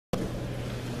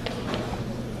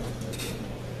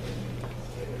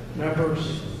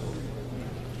members,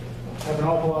 I have an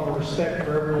awful lot of respect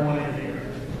for everyone in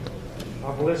here.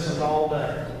 I've listened all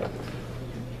day.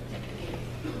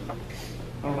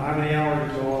 I don't know how many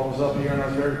hours ago I was up here and I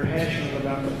was very passionate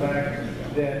about the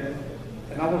fact that,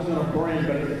 and I was going to bring,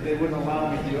 but they wouldn't allow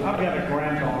me to. I've got a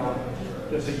granddaughter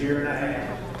that's a year and a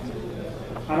half.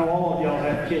 I know all of y'all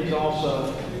have kids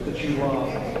also that you love.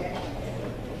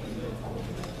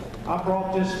 I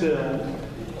brought this bill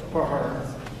for her.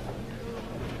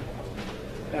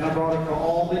 And I brought it for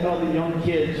all the other young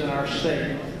kids in our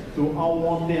state who all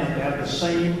want them to have the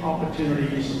same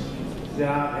opportunities that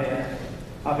I've had.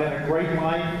 I've had a great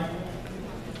life,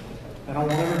 and I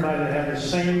want everybody to have the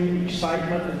same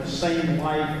excitement and the same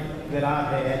life that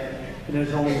I've had. And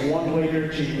there's only one way to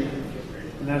achieve it,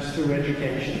 and that's through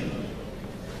education.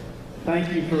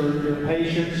 Thank you for your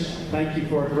patience. Thank you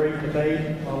for a great debate.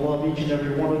 I love each and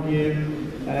every one of you.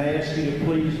 And I ask you to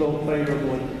please vote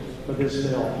favorably for this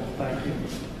bill. Thank you.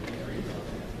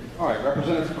 All right,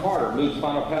 Representative Carter moves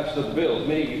final passage of the bill. As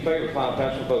many of you favor final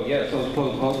passage will vote yes. Those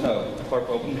opposed vote no. Clerk,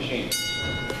 open the machine.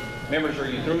 Members, are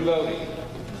you through voting?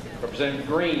 Representative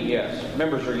Green, yes.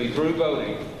 Members, are you through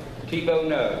voting? Tebow,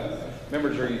 no.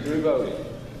 Members, are you through voting?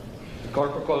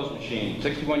 Clerk will close the machine.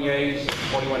 61 yeas,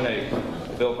 41 nays.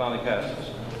 The bill finally passes.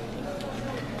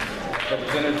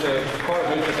 Representative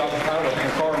Carter moves to adopt the title,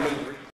 and Carter moves